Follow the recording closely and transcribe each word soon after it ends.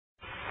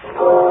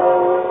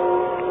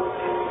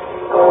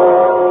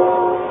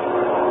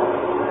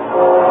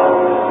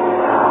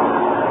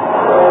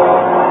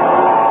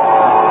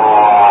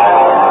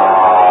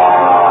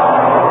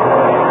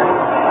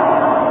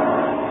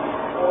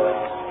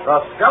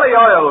Skelly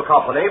Oil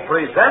Company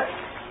presents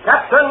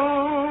Captain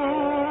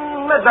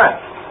Midnight.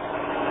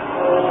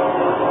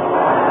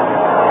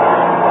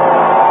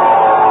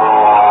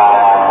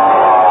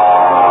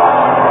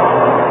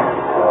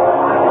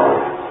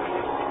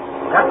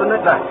 Captain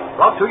Midnight,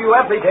 brought to you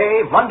every day,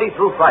 Monday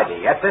through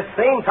Friday, at this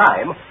same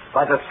time,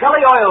 by the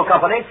Skelly Oil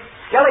Company,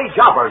 Skelly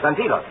Jobbers and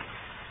Dealers.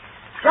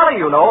 Skelly,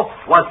 you know,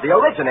 was the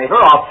originator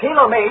of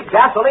tailor-made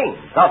gasoline,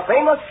 the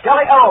famous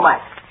Skelly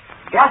Aromax.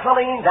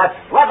 Gasoline that's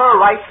weather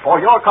right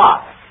for your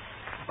car.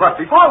 But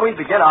before we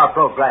begin our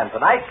program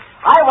tonight,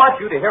 I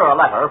want you to hear a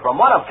letter from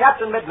one of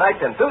Captain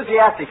Midnight's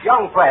enthusiastic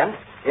young friends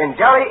in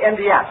Gary,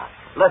 Indiana.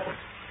 Listen.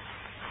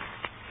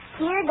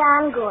 Dear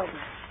Don Gordon,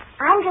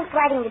 I'm just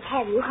writing to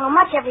tell you how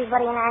much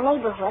everybody in our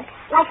neighborhood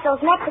likes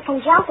those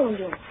Mexican jumping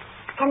beans.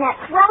 And that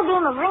swell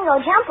game of Ringo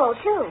Jumpo,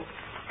 too.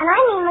 And I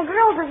mean the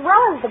girls as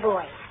well as the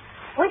boys.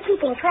 We're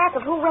keeping track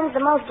of who wins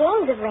the most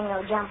games of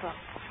Ringo Jumpo.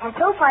 And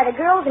so far, the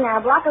girls in our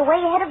block are way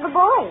ahead of the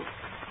boys.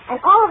 And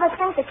all of us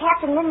think the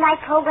Captain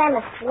Midnight program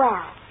is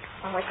swell.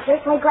 And we're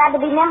certainly glad to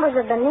be members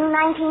of the new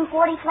 1940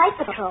 Flight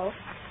Patrol.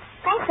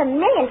 Thanks a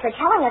million for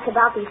telling us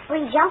about these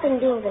free jumping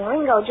beans and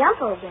Ringo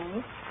Jumpo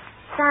games.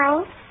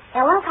 Signed,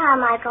 Ellen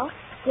Carmichael,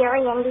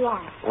 Gary,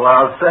 Indiana.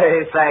 Well,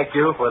 say thank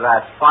you for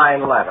that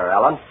fine letter,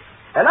 Ellen.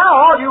 And now,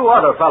 all you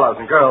other fellows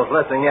and girls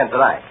listening in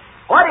tonight,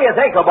 what do you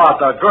think about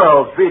the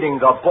girls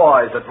beating the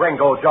boys at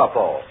Ringo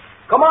Jumpo?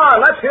 Come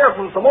on, let's hear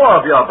from some more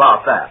of you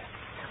about that.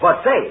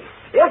 But say,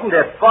 isn't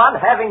it fun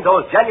having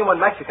those genuine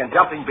Mexican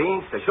jumping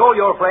beans to show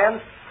your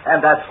friends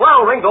and that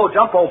swell Ringo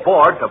Jumpo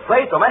board to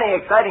play so many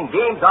exciting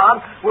games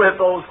on with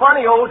those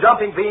funny old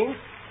jumping beans?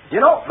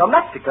 You know, the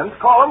Mexicans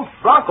call them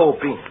Bronco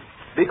beans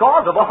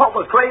because of all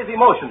the crazy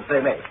motions they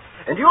make.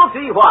 And you'll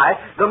see why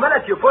the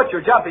minute you put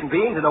your jumping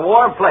beans in a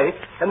warm place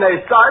and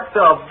they start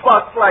to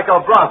buck like a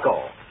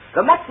bronco.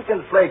 The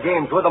Mexicans play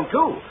games with them,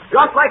 too,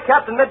 just like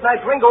Captain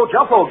Midnight's Ringo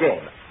Jumpo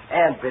game.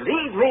 And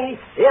believe me,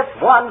 it's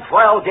one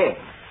swell game.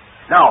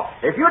 Now,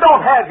 if you don't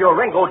have your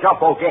Ringo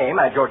Jumpo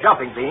game and your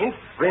jumping beans,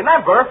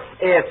 remember,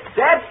 it's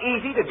dead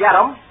easy to get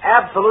them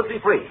absolutely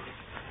free.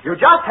 You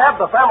just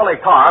have the family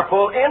car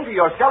pull into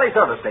your Skelly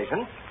service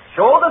station,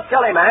 show the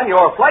Skelly man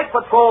your Flight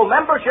Patrol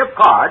membership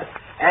card,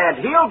 and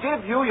he'll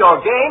give you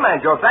your game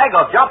and your bag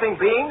of jumping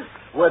beans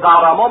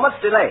without a moment's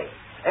delay.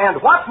 And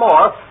what's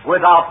more,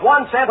 without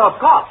 1 cent of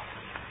cost.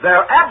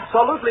 They're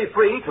absolutely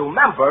free to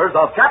members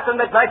of Captain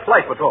Midnight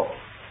Flight Patrol.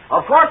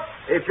 Of course,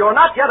 if you're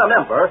not yet a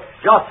member,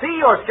 just see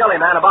your Skelly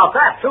man about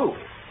that, too.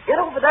 Get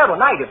over there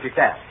tonight if you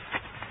can.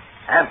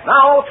 And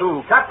now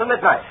to Captain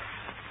Midnight.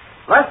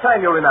 Last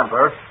time you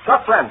remember,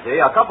 Chuck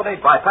Ramsey,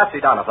 accompanied by Patsy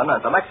Donovan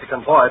and the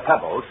Mexican boy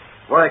Pebbles,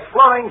 were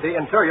exploring the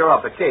interior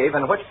of the cave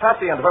in which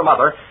Patsy and her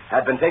mother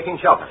had been taking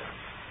shelter.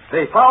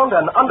 They found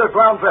an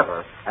underground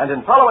river, and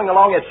in following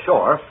along its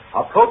shore,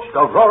 approached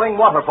a roaring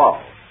waterfall.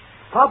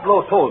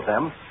 Pablo told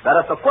them that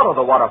at the foot of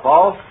the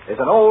waterfall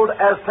is an old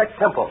Aztec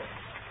temple.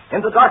 In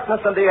the darkness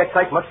and the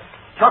excitement,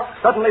 Chuck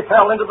suddenly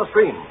fell into the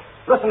stream.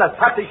 Listen as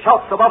Patsy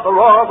shouts above the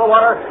roar of the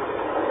water.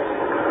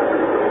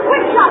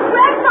 Quick, Chuck,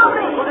 grab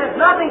something! Well, there's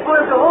nothing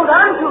for him to hold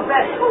on to,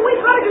 Patsy. Well,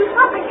 we've got to do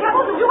something,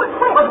 Pebbles, and do it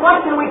quick. But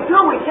what can we do?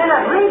 We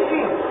cannot reach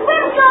him.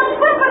 Swim, Chuck,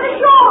 swim for the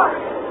shore!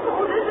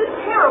 Oh, this is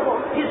terrible.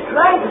 He's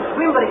trying to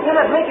swim, but he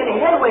cannot make any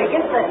headway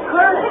against that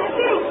current. And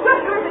it's getting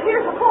swifter as it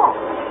hears the fall.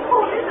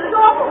 Oh, this is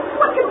awful.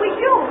 What can we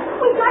do?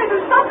 We've got to do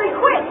something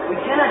quick. We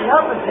cannot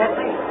help him,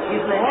 Patsy.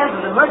 He's in the hands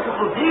of the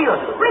merciful Dios.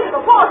 The brink of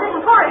the falls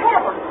isn't far ahead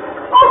of us.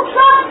 Oh,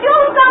 Chuck, do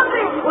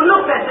something! Well,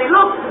 look, Patsy,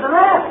 look to the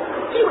left.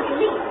 See what you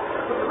need.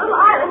 There's a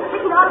little island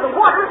sticking out of the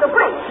water at the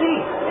brink. See,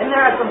 and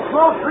there are some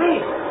small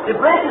trees. The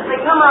branches, they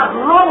come out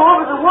low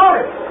over the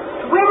water.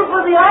 Swim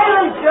for the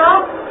island,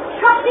 Chuck.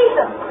 Chuck sees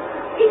them.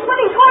 He's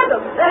swimming toward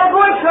them. That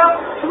boy, Chuck.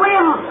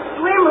 Swim.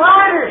 Swim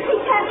harder. He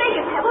can't make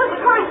it, Pebbles.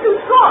 The current's too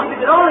strong. If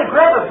he could only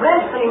grab a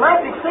branch, then he might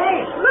be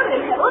safe. Look at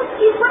him, Pebbles.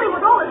 He's swimming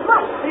with all his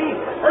might. See,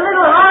 a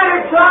little higher,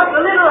 Chuck.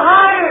 A little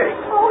higher.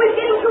 Oh, he's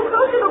getting too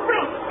close to the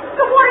brink.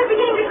 The water's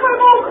beginning to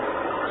curve over.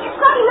 He's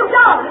sucking him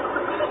down.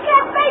 He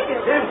can't make it.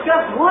 There's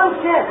just one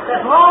step.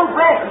 That long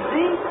branch, you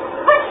see?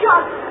 Quick,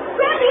 Chuck.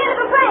 Grab the end of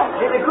the branch.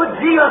 May the good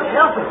Dios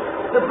help him.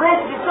 The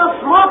branch is so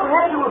small,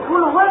 perhaps it will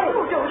pull away.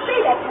 Oh, don't say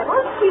that,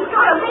 Pebbles. He's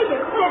got to make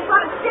it, and it's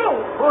got to stay.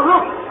 Oh,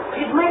 look.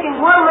 He's making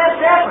one last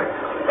effort.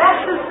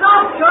 That's the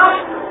stop,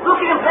 Chuck.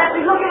 Look at him,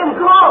 Patsy. Look at him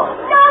go.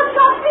 No,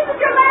 Chuck. This is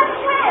your last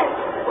chance.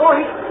 Oh,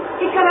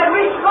 he cannot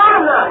reach far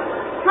enough.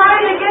 Try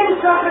it again,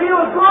 Chuck, and he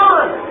was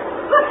gone.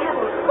 Look,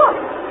 Pebbles. Look.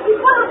 He's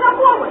one step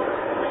forward.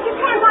 His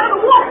hand's out of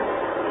the water.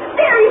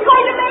 There, he's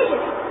going to make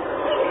it.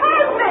 He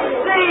has made it.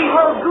 Say,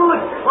 oh, good.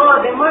 Oh,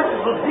 the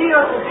merciful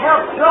Dios has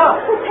helped Chuck.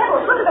 Oh,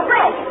 Pebbles, look at the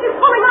branch. It's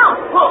pulling out.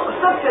 Oh,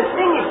 such a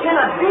thing it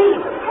cannot be.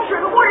 The pressure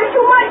of the water is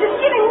too much. It's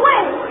giving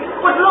way.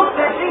 But look,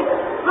 Patsy.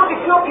 Look at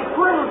Chuck. He's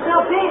pulling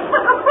himself in.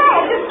 But the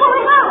branch is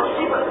pulling out.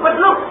 See, but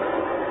look.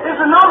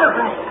 There's another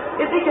branch.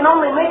 If he can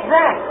only make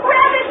that.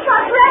 Grab it,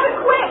 Chuck. Grab it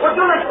quick. Well,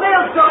 don't it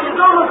fail, Chuck.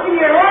 It's almost in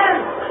your hand.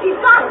 He's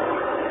got it.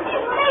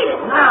 He's made it.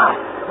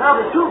 Now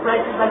the two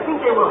branches, I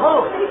think they will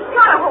hold. He's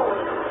got to hold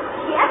it.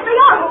 Yes, they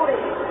are holding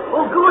it.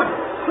 Oh, good.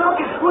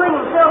 pulling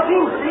himself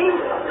in, see?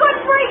 Good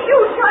for you,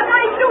 Chuck.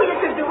 I knew you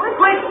could do it.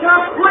 Quick,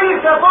 Chuck, pull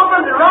yourself up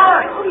on the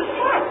rod. Oh, he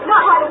can't.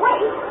 Not right away.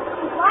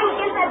 He's lying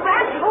against that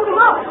branch and hold him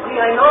up. See,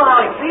 I know how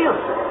he feels.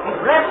 He's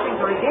resting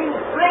to regain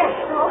his strength.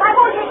 No, I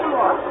won't take him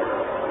more.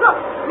 Look,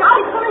 now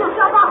he's pulling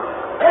himself out.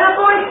 Hey,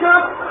 boy,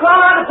 Chuck,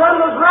 crawl out of some of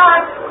those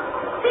rods.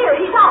 There,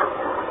 he's out.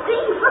 See,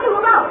 he's looking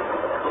around.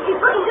 He's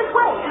looking this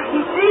way.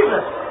 He sees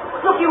us.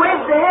 Look, he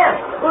waves the hand.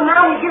 Well,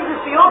 now he gives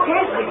us the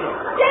okay signal.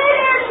 Stay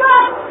there,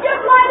 Chuck. Just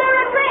lie there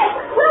and rest.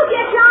 We'll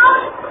get you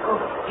out. Oh,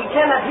 he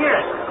cannot hear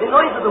us. The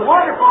noise of the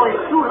waterfall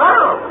is too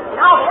loud.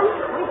 Now then,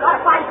 we've got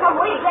to find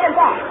some way to get him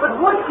back. But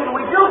what can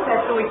we do,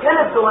 Patsy? We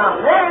cannot go out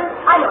there.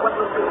 I know what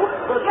we'll do.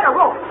 We'll get a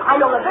rope. I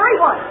know the very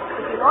one.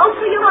 It belongs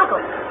to your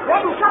uncle.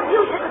 Red and Chuck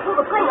used it to pull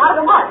the plane out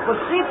of the mud.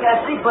 Well, see,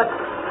 Patsy, but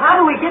how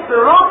do we get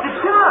the rope to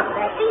Chuck?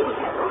 That's easy,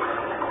 Captain.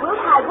 We'll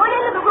tie one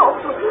end of the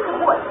rope to a piece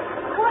of wood.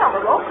 Coil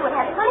the rope so it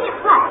has plenty of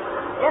slack.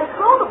 Then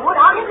throw the wood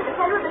out into the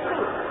center of the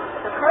stream.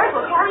 The current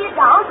will carry it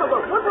down so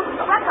the wood will be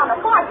swept on the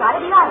far side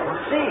of the island.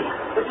 Well, see.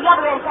 With the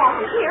other end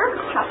fastened here,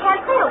 Chuck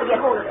can't fail to get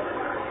hold of it.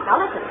 Now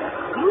listen,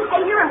 you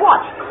stay here and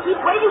watch. Keep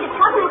waving to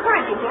Chuck and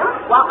encouraging him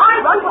while I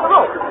run for the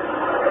rope.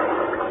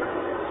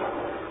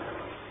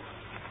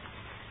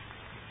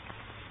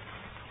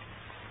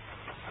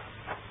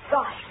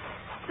 Gosh,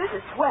 this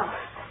is swell.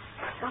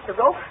 Got the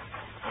rope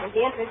and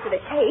the entrance to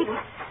the cave, and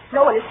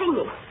no one has seen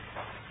me.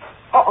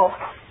 Uh-oh.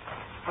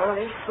 Oh,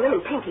 there's Slim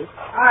and Pinky.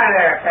 Hi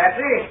there,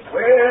 Patsy.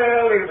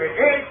 Well, if it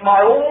ain't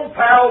my old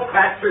pal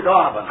Patsy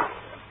Donovan.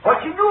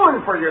 What you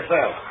doing for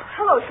yourself?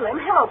 Hello,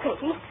 Slim. Hello,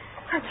 Pinky.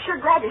 I'm sure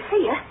glad to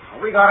see you.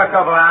 We got a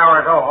couple of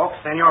hours off.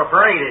 Senor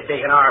Parade has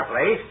taken our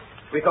place.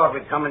 We thought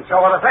we'd come and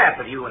show the fat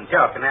with you and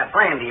Chuck and that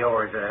friend of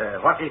yours.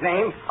 What's his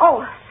name?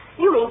 Oh,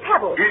 you mean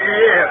Pebbles.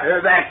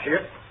 Yeah, that's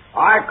it.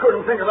 I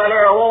couldn't think of that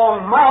there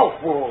long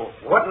mouthful.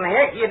 What in the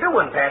heck are you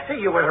doing, Patsy?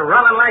 You was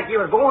running like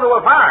you was going to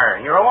a fire,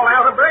 and you're all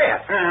out of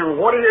breath.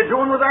 And what are you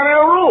doing with that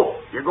there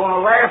rope? You're going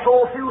to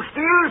lasso a few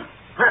steers?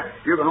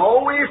 You can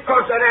always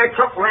trust that there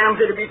Chuck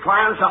Ramsey to be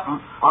trying something.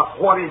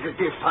 What is it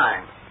this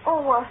time?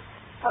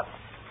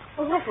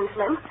 Listen,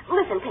 Slim.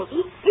 Listen,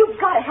 Pinky. You've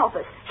got to help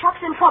us.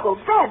 Chuck's in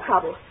trouble. Bad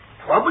trouble.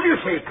 Trouble, you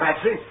say,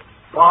 Patsy?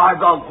 By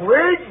the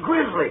great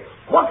grizzly.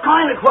 What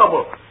kind of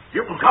trouble?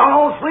 You can count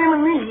on Slim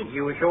and me.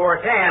 You sure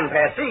can,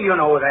 Patsy. You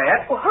know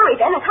that. Well, hurry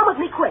then and come with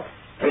me quick.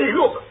 Hey,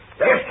 look.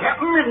 There's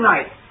Captain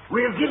Midnight.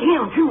 We'll get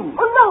him, too.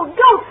 Oh, no,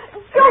 don't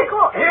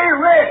go. Hey,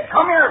 Red,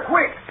 come here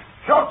quick.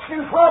 Chuck's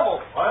in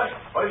trouble.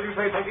 What did you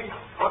say, Pinky?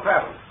 What's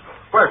happened?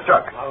 Where's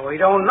Chuck? Well, we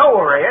don't know,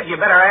 Red. You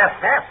better ask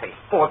Patsy.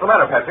 Oh, what's the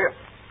matter, Patsy?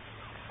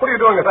 What are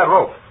you doing with that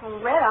rope?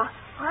 Oh, Red,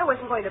 I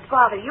wasn't going to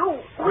bother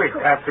you. Quick,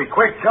 Patsy,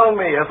 quick, tell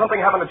me. Has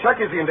something happened to Chuck?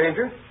 Is he in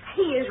danger?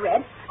 He is,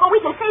 Red. But we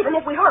can save him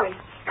if we hurry.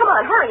 Come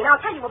on, hurry, and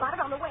I'll tell you about it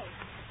on the way.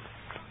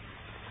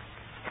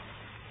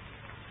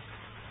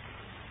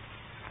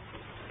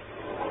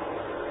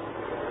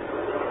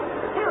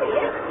 Here he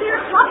is.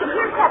 Here's Chuck, and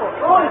here's Pebbles.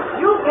 Oh, it's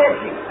you,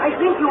 Patsy. I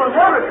think you will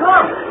never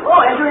come.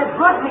 Oh, and you have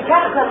brought me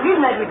Captain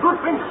Midnight with good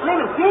friends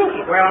Slim and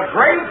Pinky. Well,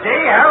 great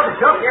day. How did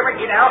Chuck ever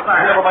get out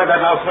there? Never mind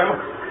that now, Slim.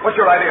 What's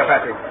your idea,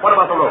 Patsy? What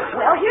about the rope?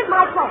 Well, here's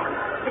my plan.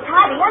 To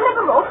tie the end of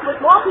the rope to a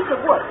small piece of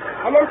wood,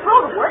 and then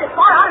throw the wood as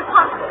far out as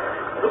possible.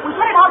 If we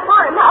get it out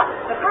far enough,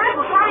 the current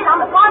will carry it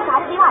on the far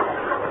side of the island.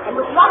 And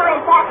with the other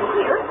end fastened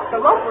here, the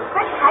rope will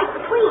stretch tight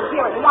between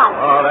here and the island.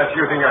 Oh, that's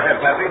using your head,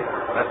 Patsy.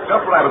 That's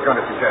just what I was going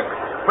to suggest.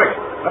 Quick,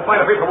 let's find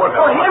a piece of wood.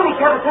 Oh, hear me,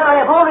 Captain.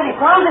 I have already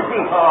found the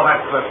thing. Oh,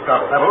 that's the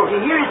stuff, Pebbles.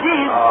 Here it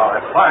is. Oh,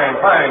 that's fine.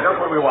 Just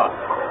what we want.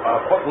 A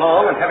foot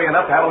long and heavy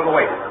enough to have a little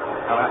weight.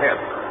 Now, ahead.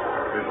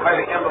 We'll tie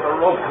the end of the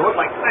rope to it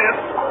like that.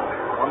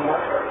 One more.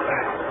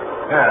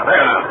 Yeah,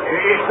 there now.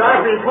 It's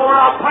time to pour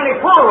out plenty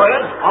full,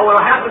 Red, or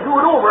we'll have to do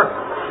it over.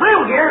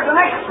 Slim here's an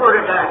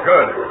expert at that.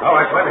 Good. All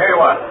right, Slim, here you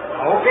are.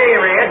 Okay,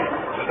 Red.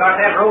 You got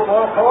that rope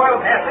all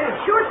coiled, Patsy?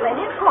 Sure, Slim,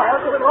 it's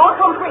coiled so it'll all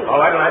come free. All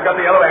right, and I've got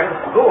the other end.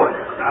 Good.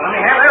 Now, let me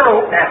have that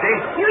rope, Patsy.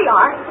 Here you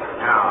are.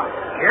 Now,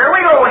 here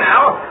we go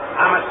now.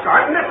 I'm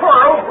starting to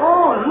twirl.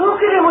 Oh, look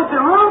at him with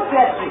the rope,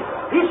 Patsy.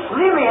 This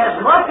Slimmy has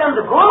luck on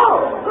the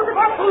ball. Look at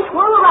that thing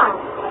swirl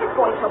around. It's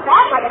going so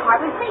fast I can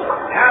hardly see.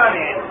 Now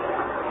then,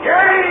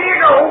 here you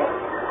go.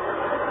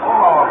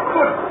 Oh,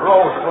 good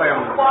throw, Slim.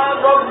 By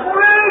the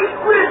great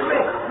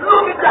grizzly.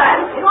 Look at that.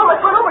 It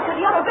almost went over to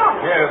the other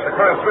bank. Yes, the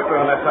current's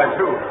swifter on that side,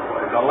 too.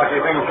 It's a lucky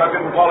thing Chuck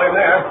didn't fall in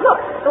there. Look,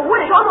 the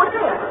wood is almost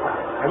there.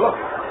 Hey, look.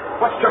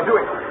 What's Chuck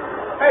doing?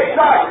 Hey,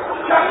 Chuck!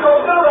 Chuck,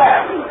 don't do that!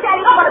 He's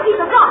standing up on a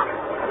piece of rock.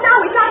 Now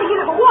he's trying to get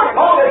into the water.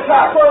 Hold it,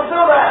 Chuck! Don't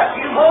do that!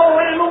 He's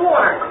hauling in the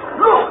water.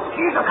 Look,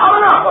 he's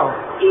coming up.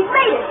 He's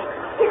made it.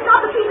 He's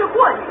got the piece of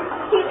wood.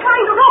 He's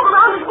trying to rope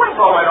around his waist.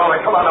 All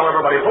right. Come on now,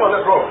 everybody. Pull on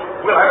this rope.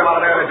 We'll have him out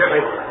of there in a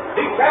jiffy.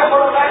 Be careful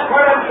of that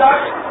current, Chuck.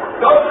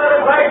 Don't let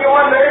him drag you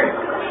under.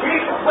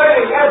 Keep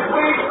swimming as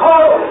we go.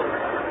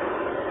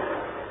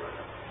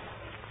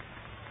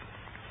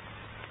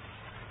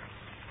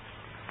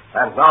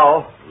 And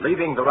now,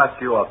 leaving the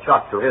rescue of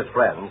Chuck to his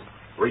friends,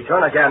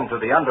 return again to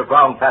the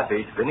underground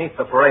passage beneath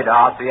the parade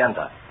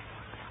hacienda.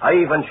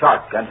 Ivan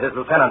Chuck and his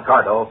Lieutenant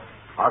Cardo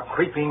are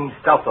creeping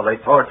stealthily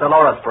towards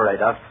Dolores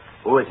Pareda,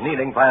 who is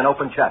kneeling by an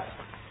open chest.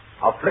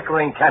 A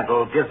flickering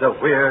candle gives a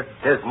weird,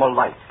 dismal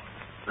light.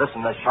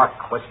 Listen as Shark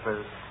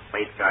whispers.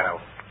 Wait, Gato.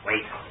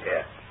 Wait.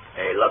 Yeah.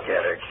 Hey, look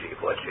at her,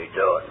 Chief. What's she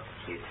doing?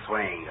 She's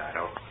swaying,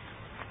 Gato.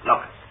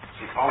 Look,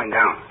 she's falling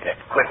down. Yeah,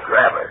 quick,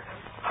 grab her.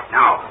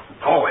 Now,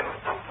 forward.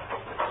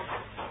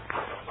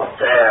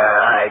 There,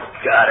 I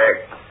got her.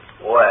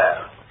 Well,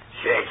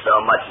 she ain't so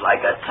much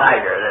like a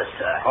tiger this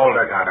time. Hold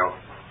her, Gato.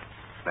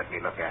 Let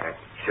me look at her.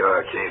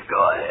 Sure, Chief.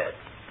 Go ahead.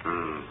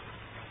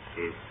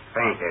 She's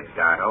fainted,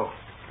 Gato.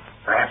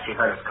 Perhaps she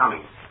heard us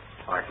coming.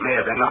 Or it may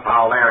have been the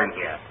foul air in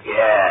here.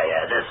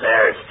 Yeah. This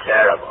air is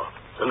terrible.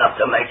 It's enough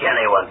to make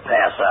anyone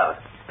pass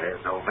out.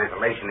 There's no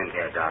ventilation in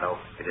here, Gato.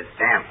 It is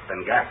damp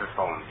and gases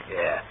formed.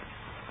 Yeah.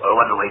 Well,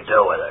 what do we do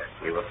with her?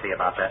 We will see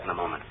about that in a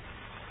moment.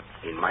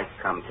 She might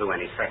come to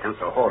any second,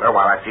 so hold her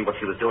while I see what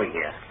she was doing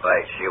here.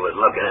 Wait, she was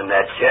looking in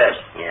that chest.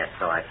 Yes,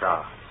 so I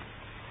saw.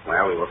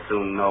 Well, we will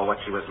soon know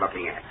what she was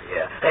looking at.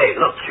 Yeah. Hey,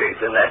 look,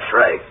 Chief, in that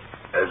tray.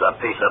 There's a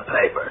piece of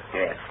paper.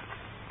 Yes.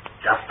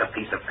 Just a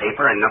piece of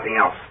paper and nothing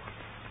else.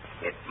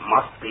 It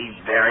must be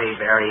very,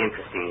 very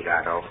interesting,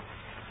 Gato.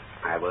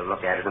 I will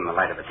look at it in the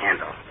light of the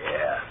candle.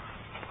 Yeah.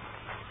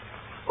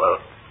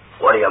 Well,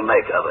 what do you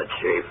make of it,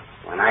 Chief?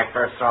 When I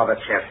first saw the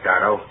chest,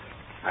 Gato,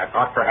 I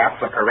thought perhaps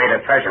the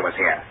paraded treasure was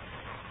here.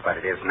 But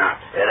it is not.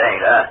 It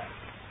ain't, huh?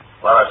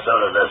 Well, as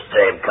soon as this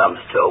dame comes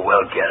to,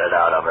 we'll get it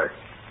out of her.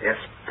 This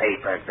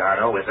paper,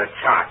 Gato, is a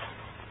chart.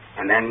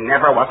 And there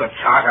never was a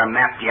chart or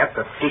map yet,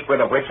 the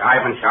secret of which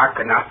Ivan Shark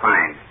could not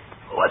find.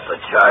 What's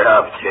the chart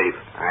of, Chief?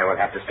 I will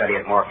have to study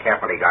it more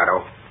carefully,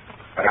 Gato.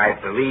 But I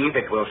believe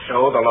it will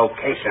show the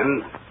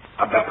location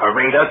of the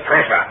Pareda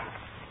treasure.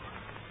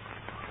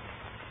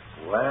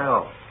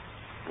 Well,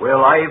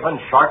 will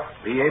Ivan Shark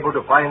be able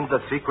to find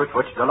the secret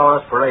which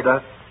Dolores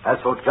Pareda has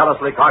so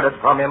jealously guarded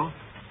from him?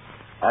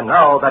 And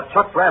now that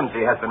Chuck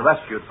Ramsey has been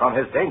rescued from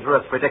his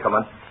dangerous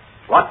predicament,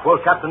 what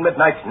will Captain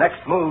Midnight's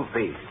next move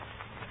be?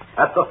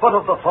 At the foot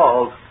of the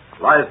falls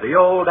lies the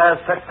old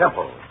Aztec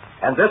temple,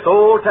 and this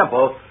old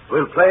temple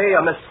will play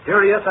a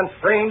mysterious and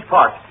strange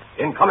part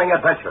in coming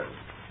adventures.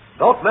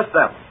 Don't miss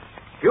them.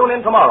 Tune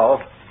in tomorrow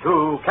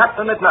to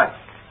Captain Midnight.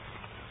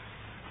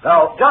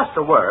 Now, just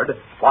a word,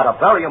 but a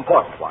very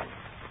important one.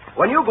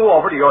 When you go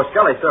over to your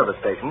Skelly service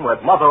station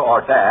with Mother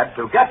or Dad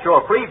to get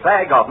your free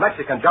bag of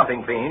Mexican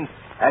jumping beans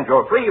and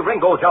your free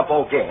Ringo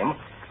Jumpo game,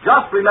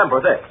 just remember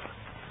this.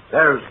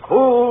 There's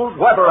cold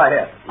weather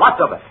ahead,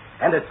 lots of it,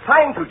 and it's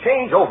time to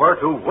change over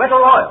to winter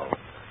oil.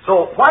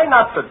 So why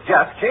not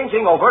suggest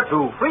changing over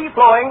to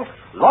free-flowing,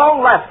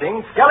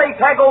 long-lasting Skelly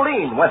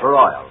Tagoline winter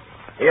oil?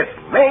 It's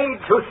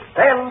made to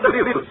stand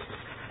abuse,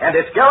 and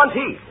it's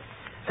guaranteed.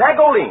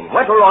 Tagoline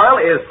winter oil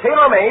is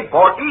tailor-made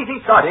for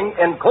easy starting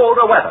in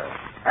colder weather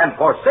and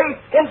for safe,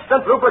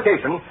 instant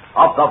lubrication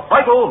of the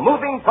vital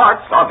moving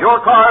parts of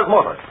your car's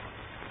motor.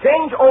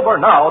 Change over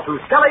now to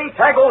Skelly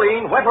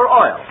Tagoline winter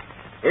oil.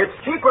 It's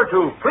cheaper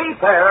to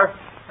prepare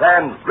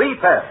than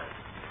repair.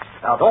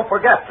 Now, don't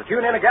forget to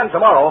tune in again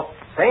tomorrow,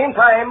 same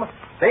time,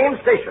 same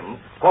station,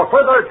 for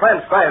further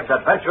transcribed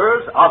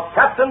adventures of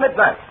Captain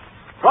Midnight.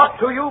 Brought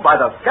to you by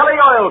the Skelly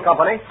Oil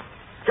Company,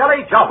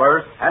 Skelly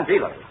Jobbers and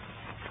Dealers.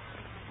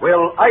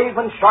 Will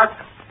Ivan Shark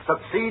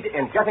succeed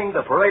in getting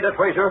the Pareda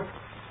treasure,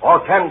 or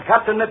can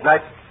Captain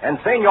Midnight and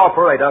Senor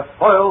Pareda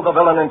foil the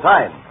villain in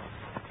time?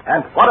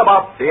 And what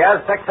about the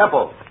Aztec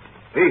Temple?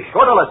 Be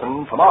sure to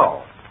listen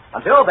tomorrow.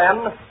 Until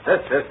then,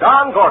 this is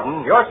Don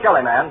Gordon, your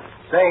Skelly Man,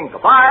 saying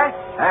goodbye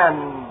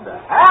and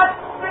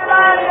happy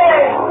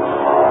landing!